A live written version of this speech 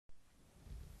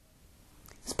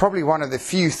It's probably one of the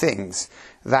few things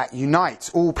that unites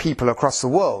all people across the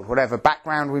world, whatever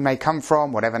background we may come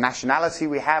from, whatever nationality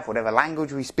we have, whatever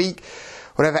language we speak,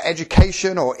 whatever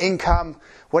education or income,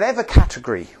 whatever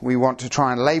category we want to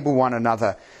try and label one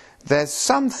another. There's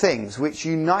some things which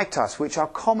unite us, which are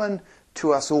common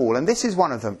to us all. And this is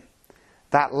one of them.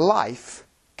 That life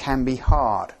can be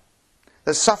hard.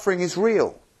 That suffering is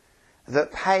real.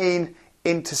 That pain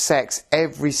intersects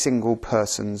every single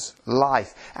person's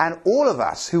life. And all of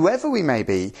us, whoever we may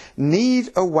be, need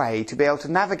a way to be able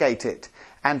to navigate it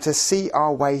and to see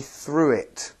our way through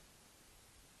it.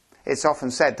 It's often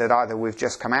said that either we've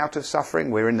just come out of suffering,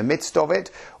 we're in the midst of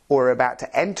it, or are about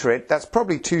to enter it. That's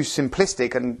probably too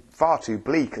simplistic and far too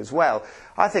bleak as well.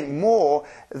 I think more,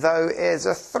 though, is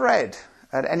a thread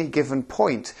at any given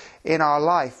point in our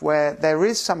life where there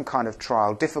is some kind of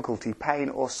trial, difficulty, pain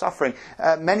or suffering.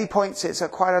 At many points it's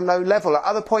at quite a low level. At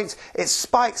other points it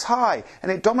spikes high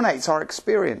and it dominates our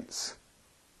experience.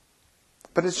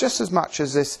 But it's just as much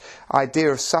as this idea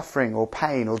of suffering or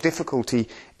pain or difficulty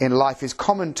in life is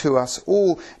common to us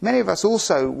all. Many of us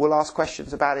also will ask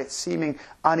questions about its seeming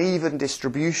uneven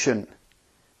distribution.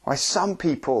 Why some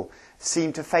people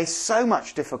seem to face so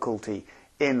much difficulty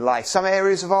in life, some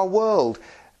areas of our world,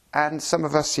 and some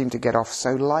of us seem to get off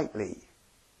so lightly.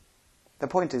 The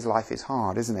point is, life is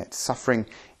hard, isn't it? Suffering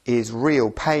is real.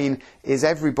 Pain is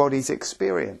everybody's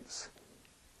experience.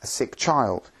 A sick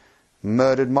child,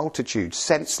 murdered multitudes,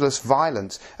 senseless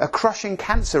violence, a crushing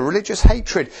cancer, religious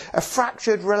hatred, a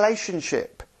fractured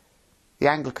relationship. The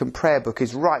Anglican prayer book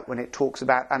is right when it talks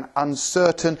about an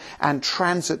uncertain and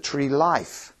transitory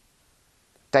life.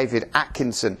 David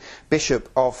Atkinson, Bishop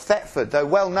of Thetford, though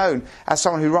well known as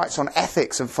someone who writes on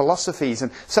ethics and philosophies and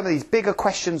some of these bigger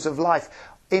questions of life,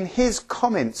 in his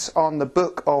comments on the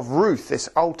Book of Ruth, this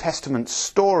Old Testament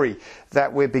story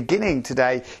that we're beginning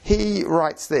today, he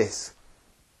writes this,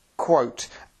 quote,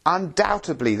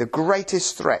 "Undoubtedly the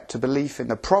greatest threat to belief in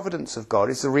the providence of God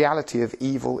is the reality of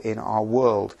evil in our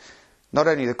world. Not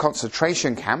only the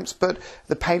concentration camps, but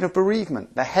the pain of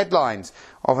bereavement, the headlines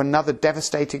of another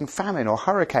devastating famine or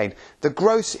hurricane, the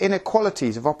gross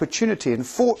inequalities of opportunity and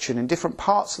fortune in different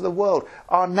parts of the world,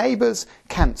 our neighbour's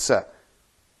cancer.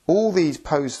 All these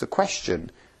pose the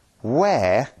question,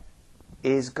 where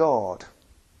is God?"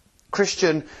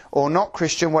 Christian or not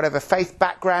Christian, whatever faith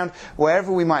background,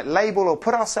 wherever we might label or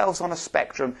put ourselves on a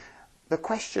spectrum, the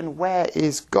question, where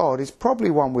is God, is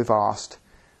probably one we've asked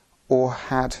or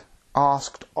had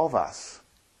asked of us.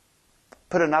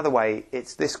 Put another way,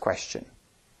 it's this question.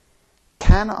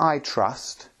 Can I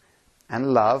trust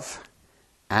and love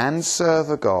and serve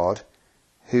a God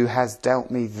who has dealt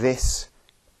me this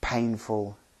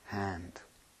painful hand?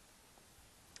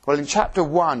 Well, in chapter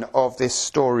 1 of this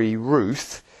story,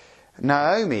 Ruth,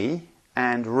 Naomi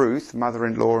and Ruth,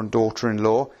 mother-in-law and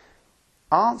daughter-in-law,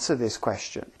 answer this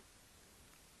question.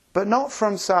 But not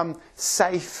from some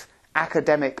safe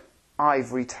academic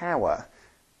ivory tower.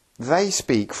 They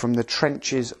speak from the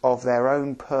trenches of their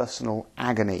own personal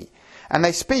agony. And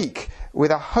they speak with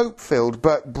a hope-filled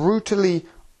but brutally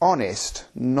honest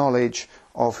knowledge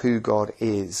of who God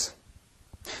is.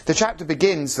 The chapter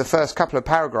begins, the first couple of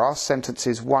paragraphs,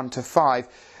 sentences 1 to 5,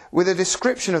 with a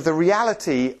description of the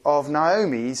reality of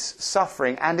Naomi's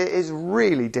suffering, and it is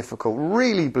really difficult,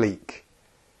 really bleak.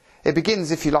 It begins,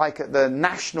 if you like, at the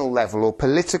national level or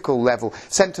political level.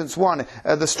 Sentence 1,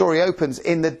 the story opens,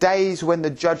 "In the days when the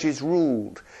judges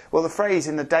ruled." Well, the phrase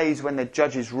 "in the days when the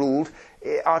judges ruled"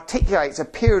 it articulates a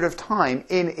period of time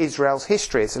in Israel's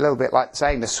history. It's a little bit like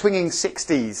saying the swinging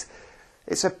 60s.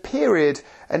 It's a period,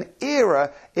 an era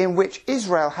in which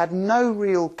Israel had no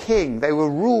real king. They were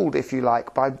ruled, if you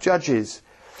like, by judges.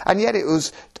 And yet it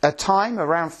was a time,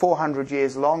 around 400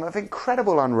 years long, of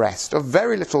incredible unrest, of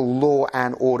very little law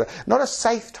and order. Not a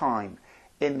safe time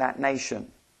in that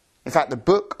nation. In fact, the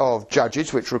book of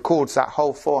Judges, which records that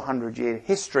whole 400-year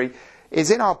history, is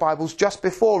in our Bibles just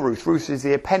before Ruth. Ruth is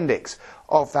the appendix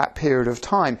of that period of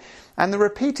time. And the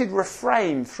repeated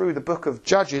refrain through the book of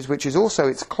Judges, which is also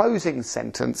its closing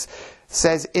sentence,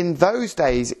 says, "In those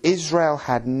days Israel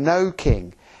had no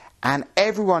king, and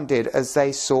everyone did as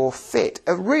they saw fit."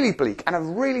 A really bleak and a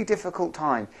really difficult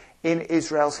time in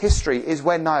Israel's history is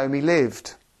when Naomi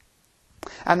lived.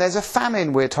 And there's a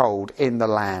famine, we're told, in the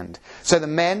land. So the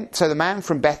man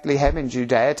from Bethlehem in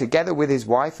Judea, together with his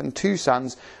wife and 2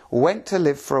 sons, went to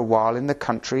live for a while in the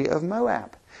country of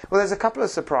Moab. Well, there's a couple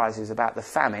of surprises about the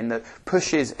famine that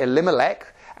pushes Elimelech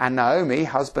and Naomi,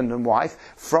 husband and wife,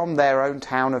 from their own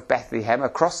town of Bethlehem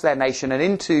across their nation and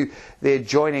into the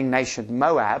adjoining nation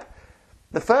Moab.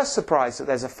 The first surprise that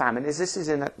there's a famine is this is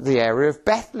in the area of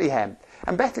Bethlehem.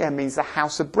 And Bethlehem means the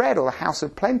house of bread or the house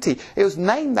of plenty. It was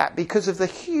named that because of the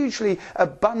hugely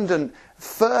abundant,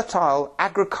 fertile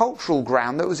agricultural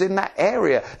ground that was in that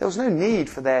area. There was no need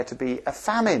for there to be a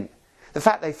famine. The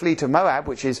fact they flee to Moab,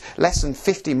 which is less than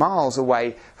 50 miles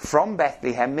away from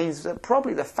Bethlehem, means that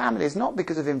probably the famine is not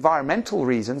because of environmental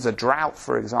reasons, a drought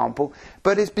for example,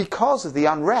 but is because of the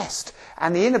unrest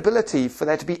and the inability for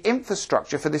there to be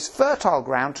infrastructure for this fertile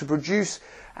ground to produce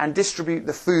and distribute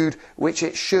the food which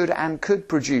it should and could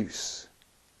produce.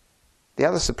 The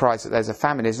other surprise that there's a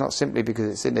famine is not simply because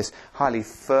it's in this highly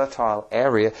fertile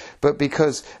area, but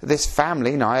because this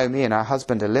family, Naomi and her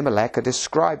husband Elimelech, are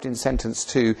described in sentence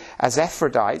 2 as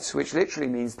Ephrodites, which literally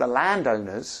means the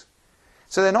landowners.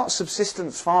 So they're not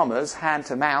subsistence farmers, hand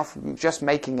to mouth, just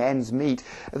making ends meet.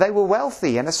 They were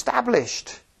wealthy and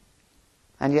established.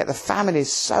 And yet the famine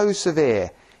is so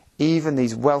severe, even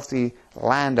these wealthy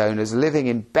landowners living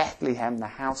in Bethlehem, the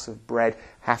house of bread,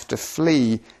 have to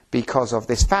flee because of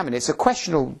this famine. It's a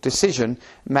questionable decision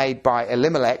made by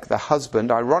Elimelech, the husband.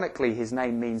 Ironically, his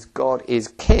name means God is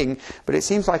king, but it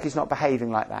seems like he's not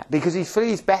behaving like that, because he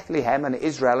flees Bethlehem and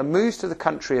Israel and moves to the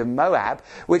country of Moab,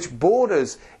 which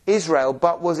borders Israel,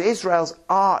 but was Israel's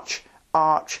arch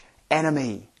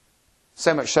enemy.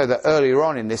 So much so that earlier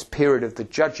on in this period of the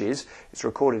Judges, it's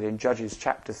recorded in Judges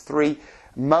chapter 3,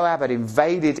 Moab had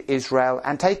invaded Israel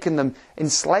and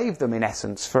enslaved them in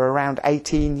essence for around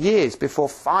 18 years before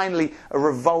finally a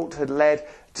revolt had led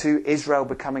to Israel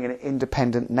becoming an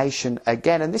independent nation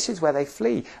again. And this is where they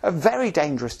flee. A very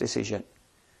dangerous decision.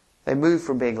 They move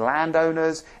from being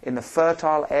landowners in the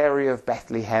fertile area of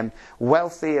Bethlehem,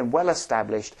 wealthy and well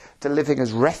established, to living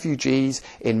as refugees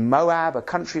in Moab, a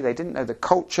country they didn't know the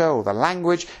culture or the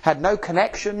language, had no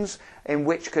connections in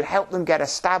which could help them get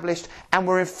established, and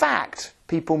were in fact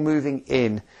people moving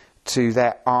in to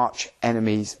their arch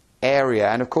enemy's area.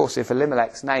 And of course, if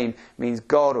Elimelech's name means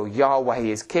God or Yahweh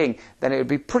is king, then it would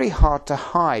be pretty hard to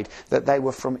hide that they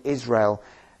were from Israel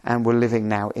and were living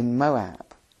now in Moab.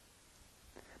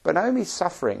 But Naomi's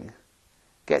suffering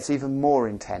gets even more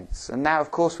intense. And now, of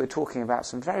course, we're talking about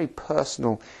some very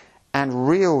personal and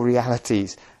real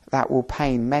realities that will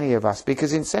pain many of us.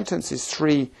 Because in sentences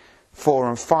 3, 4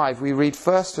 and 5, we read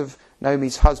first of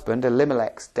Naomi's husband,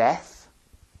 Elimelech's death.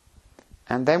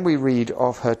 And then we read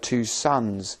of her 2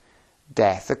 sons'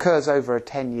 death. It occurs over a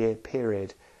 10-year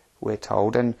period, we're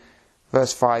told. And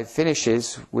verse 5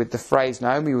 finishes with the phrase,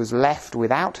 Naomi was left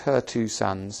without her 2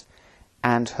 sons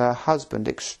and her husband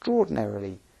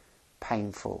extraordinarily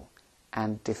painful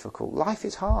and difficult. Life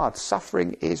is hard.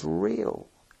 Suffering is real.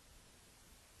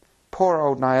 Poor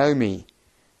old Naomi.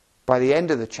 By the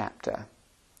end of the chapter,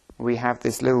 we have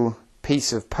this little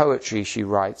piece of poetry she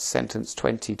writes, sentence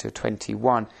 20 to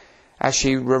 21, as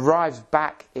she arrives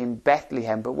back in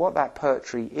Bethlehem. But what that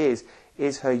poetry is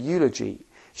her eulogy.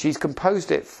 She's composed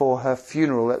it for her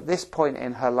funeral. At this point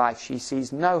in her life, she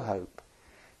sees no hope.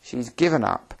 She's given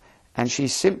up. And she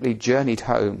simply journeyed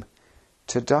home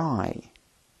to die.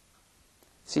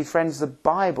 See, friends, the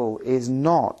Bible is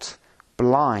not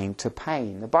blind to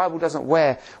pain. The Bible doesn't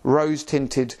wear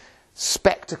rose-tinted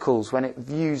spectacles when it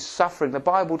views suffering. The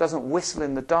Bible doesn't whistle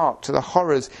in the dark to the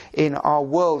horrors in our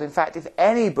world. In fact, if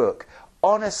any book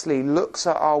honestly looks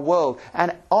at our world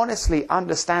and honestly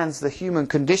understands the human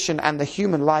condition and the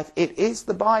human life, it is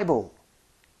the Bible.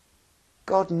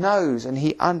 God knows and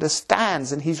He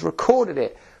understands and He's recorded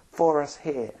it for us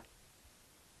here.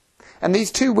 And these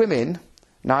 2 women,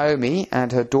 Naomi and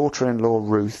her daughter-in-law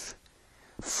Ruth,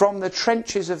 from the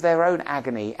trenches of their own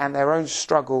agony and their own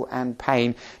struggle and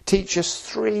pain, teach us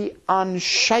 3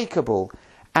 unshakable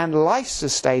and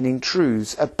life-sustaining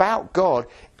truths about God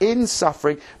in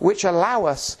suffering, which allow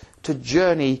us to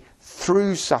journey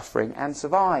through suffering and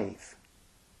survive.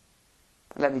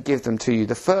 Let me give them to you.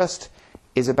 The first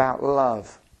is about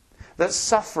love. That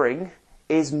suffering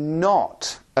is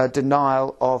not a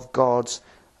denial of God's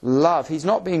love. He's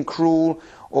not being cruel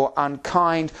or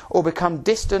unkind or become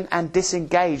distant and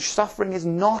disengaged. Suffering is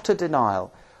not a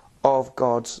denial of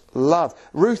God's love.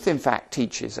 Ruth, in fact,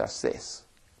 teaches us this.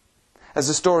 As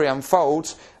the story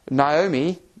unfolds,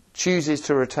 Naomi chooses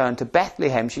to return to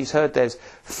Bethlehem. She's heard there's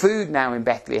food now in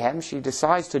Bethlehem. She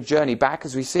decides to journey back.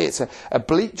 As we see, it's a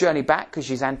bleak journey back because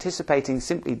she's anticipating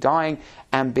simply dying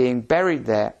and being buried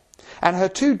there. And her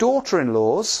 2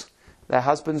 daughter-in-laws, their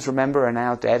husbands, remember, are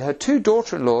now dead. Her 2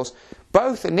 daughter-in-laws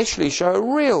both initially show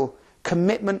a real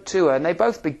commitment to her, and they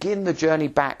both begin the journey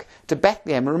back to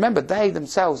Bethlehem. And remember, they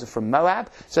themselves are from Moab,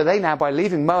 so they now, by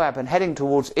leaving Moab and heading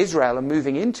towards Israel, are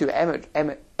moving into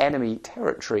enemy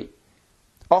territory.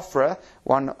 Ophrah,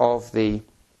 one of the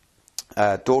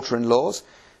daughter-in-laws,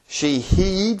 she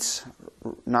heeds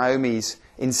Naomi's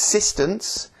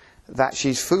insistence that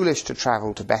she's foolish to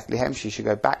travel to Bethlehem. She should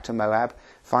go back to Moab,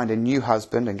 find a new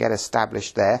husband and get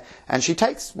established there. And she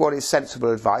takes what is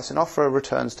sensible advice and off her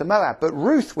returns to Moab. But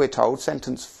Ruth, we're told,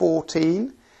 sentence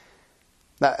 16,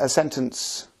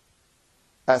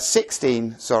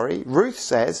 Ruth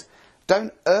says,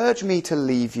 "Don't urge me to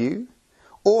leave you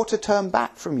or to turn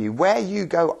back from you. Where you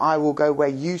go, I will go. Where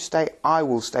you stay, I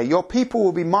will stay. Your people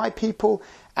will be my people,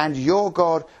 and your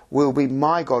God will be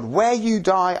my God. Where you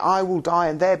die, I will die,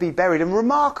 and there be buried." A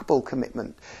remarkable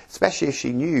commitment, especially if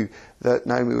she knew that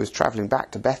Naomi was travelling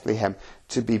back to Bethlehem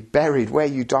to be buried. Where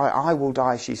you die, I will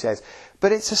die, she says.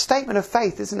 But it's a statement of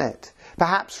faith, isn't it?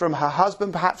 Perhaps from her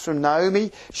husband, perhaps from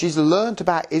Naomi. She's learnt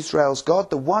about Israel's God,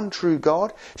 the one true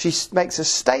God. She makes a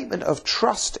statement of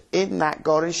trust in that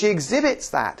God, and she exhibits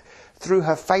that through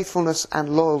her faithfulness and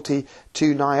loyalty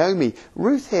to Naomi.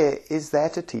 Ruth here is there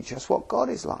to teach us what God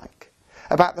is like,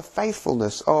 about the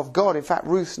faithfulness of God. In fact,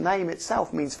 Ruth's name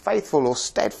itself means faithful or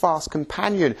steadfast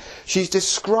companion. She's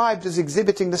described as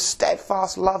exhibiting the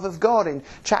steadfast love of God in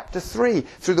chapter 3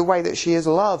 through the way that she has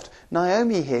loved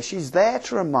Naomi here. She's there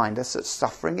to remind us that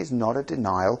suffering is not a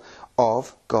denial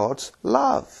of God's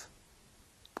love.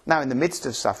 Now, in the midst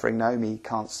of suffering, Naomi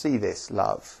can't see this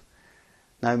love.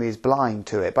 Naomi is blind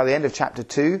to it. By the end of chapter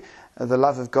 2, the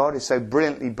love of God is so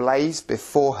brilliantly blazed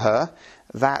before her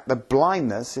that the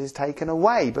blindness is taken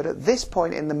away. But at this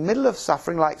point, in the middle of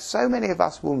suffering, like so many of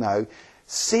us will know,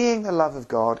 seeing the love of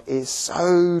God is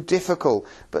so difficult.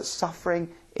 But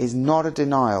suffering is not a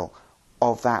denial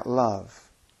of that love.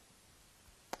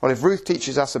 Well, if Ruth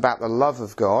teaches us about the love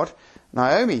of God,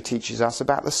 Naomi teaches us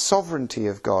about the sovereignty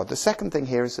of God. The second thing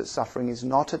here is that suffering is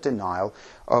not a denial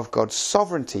of God's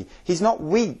sovereignty. He's not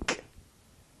weak,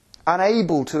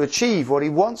 unable to achieve what he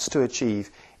wants to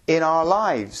achieve in our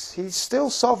lives. He's still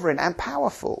sovereign and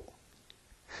powerful.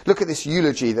 Look at this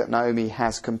eulogy that Naomi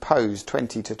has composed,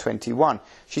 20 to 21.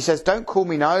 She says, "Don't call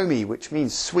me Naomi," which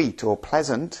means sweet or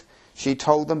pleasant, she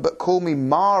told them, "but call me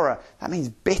Mara," that means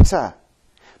bitter,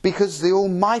 "because the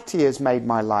Almighty has made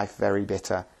my life very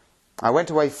bitter. I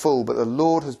went away full, but the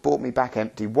Lord has brought me back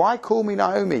empty. Why call me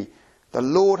Naomi? The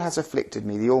Lord has afflicted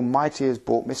me. The Almighty has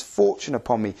brought misfortune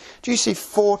upon me." Do you see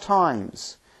 4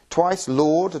 times? Twice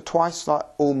Lord, twice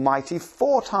Almighty,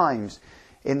 4 times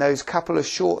in those couple of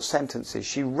short sentences.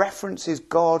 She references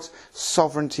God's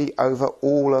sovereignty over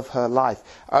all of her life,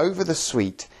 over the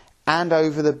sweet and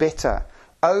over the bitter,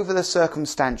 over the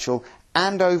circumstantial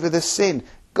and over the sin.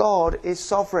 God is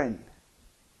sovereign.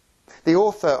 The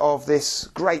author of this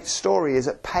great story is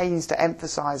at pains to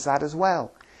emphasise that as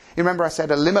well. You remember I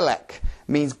said Elimelech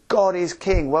means God is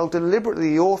king. Well,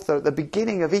 deliberately the author at the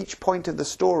beginning of each point of the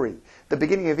story, the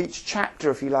beginning of each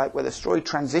chapter, if you like, where the story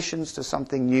transitions to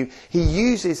something new, he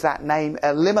uses that name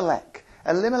Elimelech.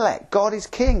 Elimelech, God is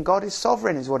king, God is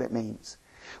sovereign is what it means.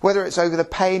 Whether it's over the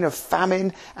pain of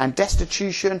famine and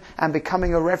destitution and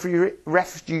becoming a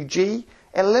refugee,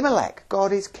 Elimelech,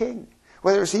 God is king.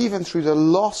 Whether it's even through the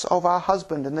loss of our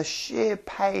husband and the sheer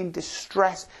pain,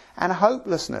 distress and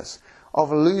hopelessness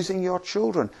of losing your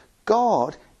children,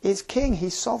 God is king,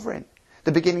 he's sovereign.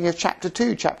 The beginning of chapter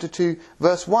 2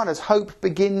 verse 1, as hope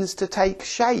begins to take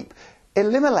shape,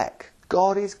 Elimelech,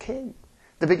 God is king.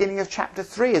 The beginning of chapter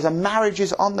 3, as a marriage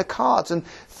is on the cards and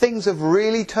things have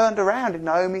really turned around in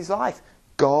Naomi's life,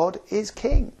 God is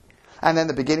king. And then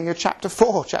the beginning of chapter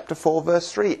 4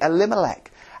 verse 3,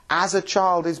 Elimelech, as a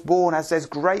child is born, as there's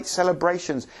great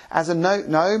celebrations, as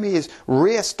Naomi is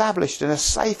re-established in a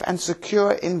safe and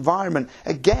secure environment.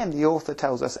 Again, the author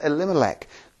tells us, Elimelech,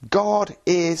 God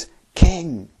is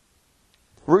king.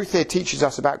 Ruth here teaches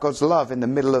us about God's love in the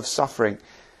middle of suffering.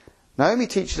 Naomi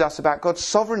teaches us about God's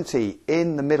sovereignty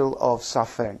in the middle of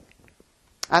suffering.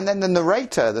 And then the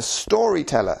narrator, the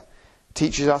storyteller,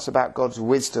 teaches us about God's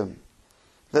wisdom.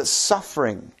 That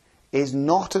suffering is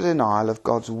not a denial of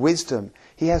God's wisdom.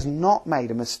 He has not made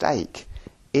a mistake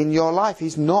in your life.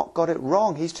 He's not got it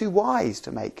wrong. He's too wise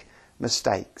to make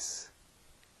mistakes.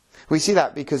 We see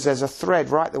that because there's a thread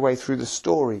right the way through the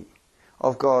story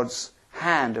of God's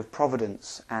hand of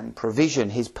providence and provision,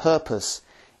 his purpose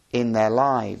in their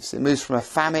lives. It moves from a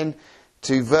famine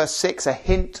to verse 6, a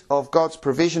hint of God's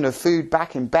provision of food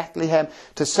back in Bethlehem,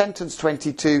 to sentence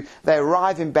 22, they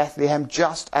arrive in Bethlehem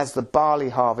just as the barley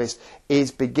harvest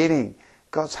is beginning.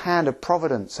 God's hand of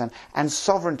providence and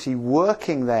sovereignty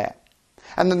working there.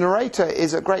 And the narrator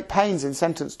is at great pains in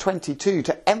sentence 22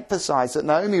 to emphasise that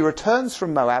Naomi returns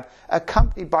from Moab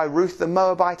accompanied by Ruth the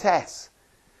Moabitess.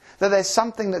 That there's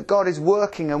something that God is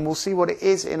working, and we'll see what it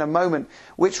is in a moment,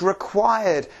 which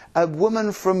required a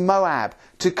woman from Moab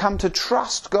to come to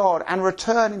trust God and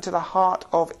return into the heart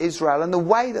of Israel. And the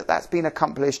way that that's been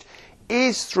accomplished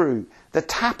is through the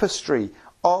tapestry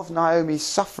of Naomi's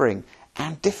suffering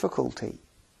and difficulty.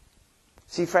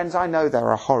 See, friends, I know there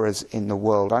are horrors in the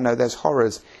world. I know there's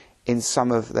horrors in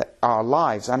some of our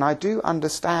lives, and I do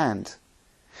understand.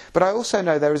 But I also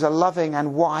know there is a loving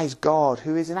and wise God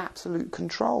who is in absolute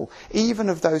control, even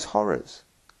of those horrors.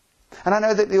 And I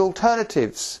know that the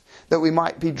alternatives that we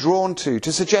might be drawn to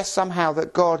suggest somehow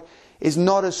that God is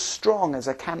not as strong as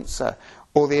a cancer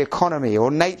or the economy or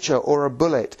nature or a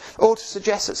bullet, or to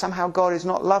suggest that somehow God is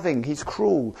not loving, he's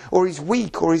cruel, or he's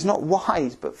weak, or he's not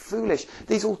wise but foolish.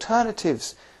 These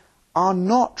alternatives are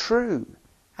not true,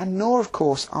 and nor, of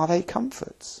course, are they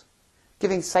comforts.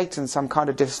 Giving Satan some kind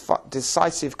of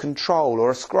decisive control or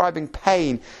ascribing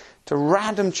pain to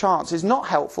random chance is not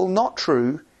helpful, not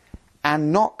true,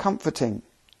 and not comforting.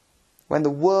 When the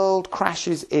world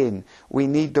crashes in, we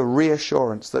need the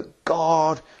reassurance that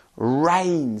God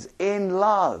reigns in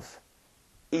love,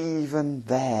 even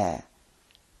there.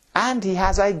 And he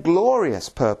has a glorious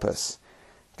purpose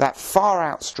that far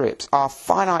outstrips our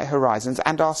finite horizons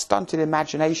and our stunted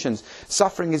imaginations.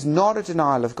 Suffering is not a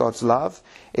denial of God's love,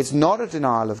 it's not a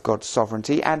denial of God's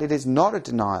sovereignty, and it is not a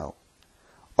denial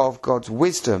of God's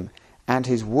wisdom and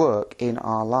his work in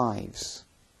our lives.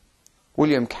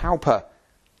 William Cowper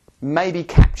maybe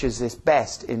captures this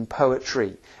best in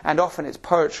poetry, and often it's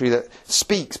poetry that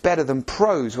speaks better than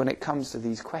prose when it comes to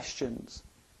these questions.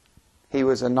 He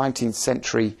was a 19th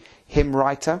century hymn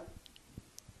writer.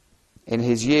 In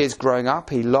his years growing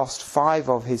up, he lost 5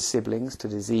 of his siblings to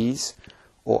disease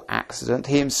or accident.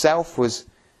 He himself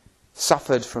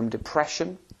suffered from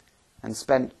depression and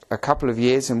spent a couple of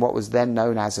years in what was then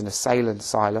known as an assailant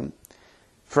asylum.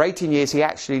 For 18 years he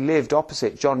actually lived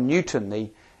opposite John Newton, the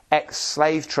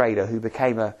ex-slave trader who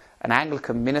became an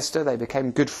Anglican minister. They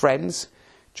became good friends.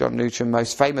 John Newton,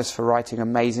 most famous for writing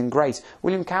Amazing Grace.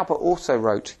 William Cowper also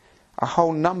wrote a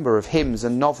whole number of hymns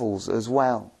and novels as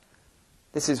well.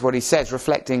 This is what he says,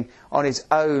 reflecting on his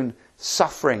own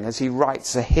suffering as he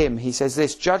writes a hymn. He says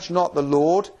this: "Judge not the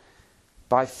Lord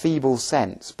by feeble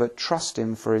sense, but trust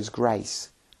him for his grace.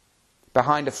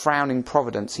 Behind a frowning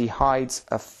providence he hides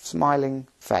a smiling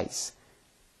face.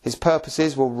 His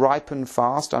purposes will ripen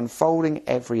fast, unfolding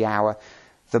every hour.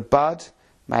 The bud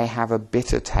may have a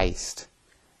bitter taste,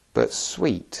 but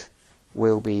sweet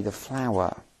will be the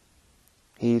flower."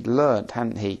 He'd learnt,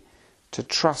 hadn't he, to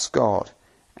trust God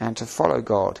and to follow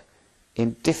God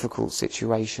in difficult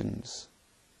situations.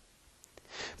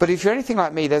 But if you're anything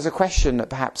like me, there's a question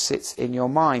that perhaps sits in your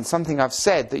mind, something I've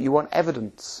said that you want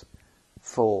evidence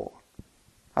for.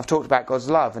 I've talked about God's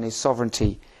love and his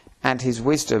sovereignty and his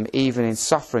wisdom, even in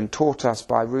suffering, taught us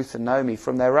by Ruth and Naomi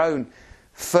from their own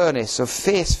furnace of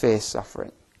fierce, fierce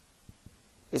suffering.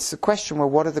 It's the question, well,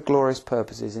 what are the glorious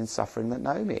purposes in suffering that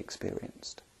Naomi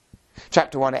experienced?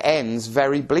 Chapter 1 ends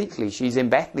very bleakly. She's in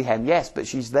Bethlehem, yes, but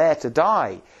she's there to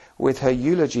die with her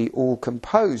eulogy all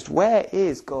composed. Where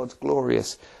is God's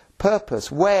glorious purpose?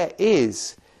 Where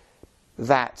is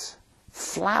that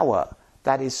flower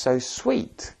that is so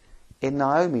sweet in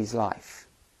Naomi's life?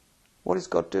 What is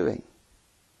God doing?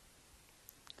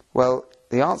 Well,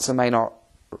 the answer may not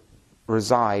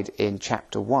reside in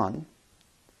chapter 1,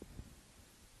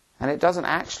 and it doesn't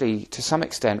actually, to some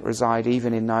extent, reside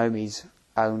even in Naomi's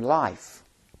own life.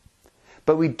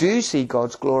 But we do see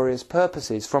God's glorious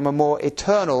purposes from a more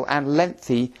eternal and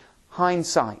lengthy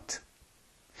hindsight.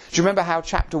 Do you remember how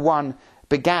chapter 1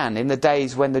 began in the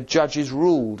days when the judges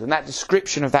ruled, and that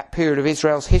description of that period of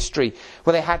Israel's history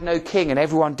where they had no king and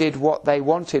everyone did what they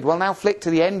wanted? Well, now flick to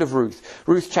the end of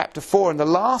Ruth chapter 4, and the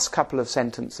last couple of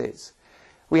sentences.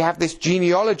 We have this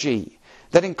genealogy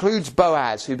that includes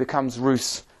Boaz, who becomes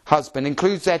Ruth's husband,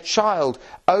 includes their child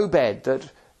Obed that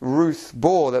Ruth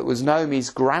bore, that was Naomi's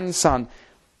grandson,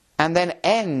 and then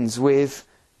ends with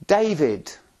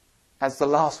David as the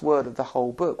last word of the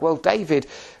whole book. Well, David,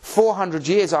 400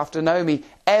 years after Naomi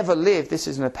ever lived, this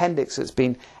is an appendix that's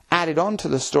been added on to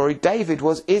the story, David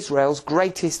was Israel's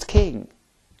greatest king.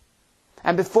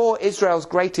 And before Israel's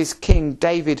greatest king,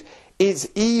 David,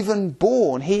 is even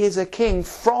born, he is a king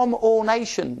from all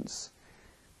nations.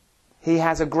 He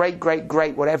has a great,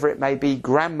 whatever it may be,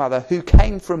 grandmother who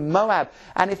came from Moab.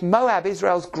 And if Moab,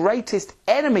 Israel's greatest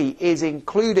enemy, is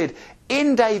included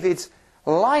in David's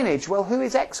lineage, well, who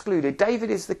is excluded? David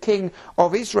is the king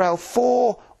of Israel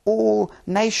for all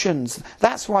nations.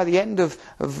 That's why the end of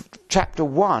chapter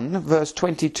 1, verse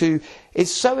 22,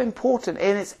 is so important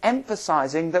in its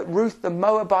emphasizing that Ruth the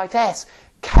Moabitess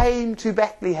came to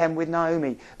Bethlehem with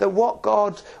Naomi, that what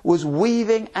God was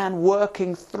weaving and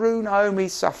working through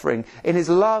Naomi's suffering in his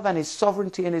love and his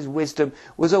sovereignty and his wisdom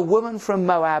was a woman from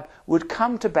Moab would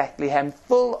come to Bethlehem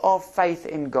full of faith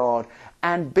in God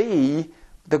and be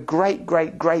the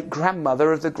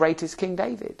great-great-great-grandmother of the greatest King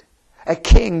David. A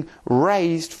king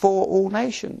raised for all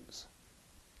nations.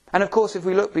 And of course, if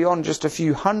we look beyond just a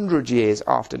few hundred years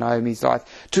after Naomi's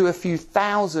life to a few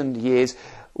thousand years,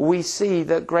 we see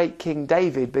that great King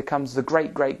David becomes the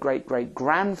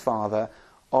great-great-great-great-grandfather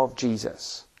of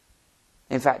Jesus.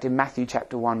 In fact, in Matthew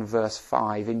chapter 1, verse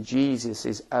 5, in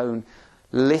Jesus' own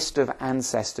list of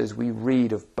ancestors, we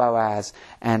read of Boaz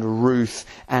and Ruth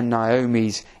and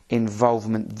Naomi's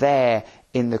involvement there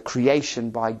in the creation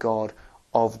by God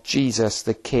of Jesus,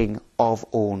 the King of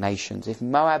all nations. If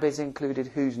Moab is included,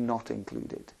 who's not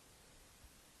included?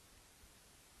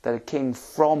 That a king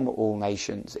from all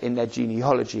nations in their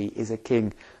genealogy is a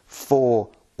king for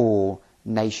all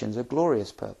nations, a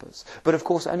glorious purpose. But of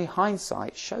course only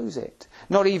hindsight shows it.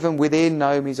 Not even within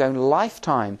Naomi's own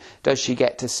lifetime does she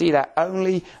get to see that.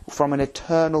 Only from an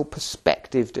eternal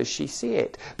perspective does she see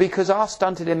it. Because our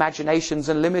stunted imaginations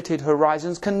and limited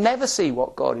horizons can never see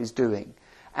what God is doing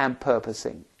and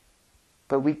purposing.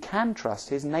 But we can trust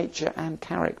his nature and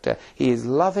character. He is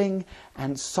loving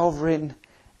and sovereign,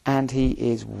 and he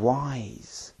is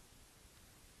wise.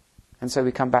 And so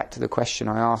we come back to the question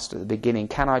I asked at the beginning.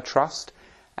 Can I trust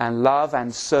and love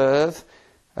and serve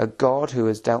a God who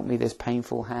has dealt me this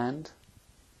painful hand?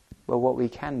 Well, what we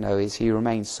can know is he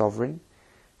remains sovereign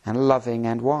and loving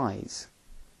and wise.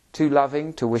 Too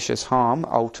loving to wish us harm,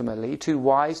 ultimately. Too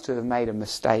wise to have made a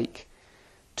mistake.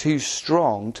 Too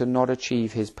strong to not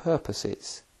achieve his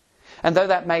purposes. And though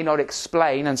that may not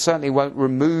explain and certainly won't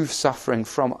remove suffering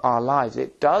from our lives,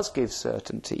 it does give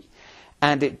certainty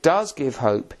and it does give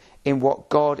hope in what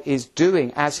God is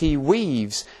doing as he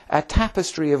weaves a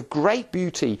tapestry of great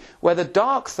beauty where the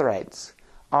dark threads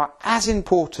are as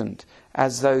important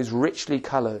as those richly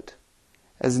coloured,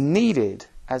 as needed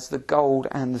as the gold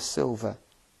and the silver.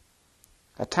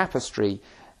 A tapestry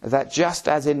that, just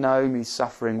as in Naomi's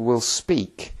suffering, will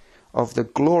speak of the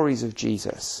glories of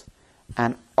Jesus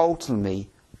and ultimately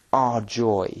our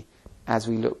joy as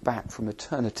we look back from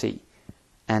eternity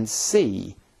and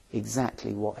see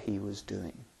exactly what he was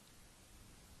doing.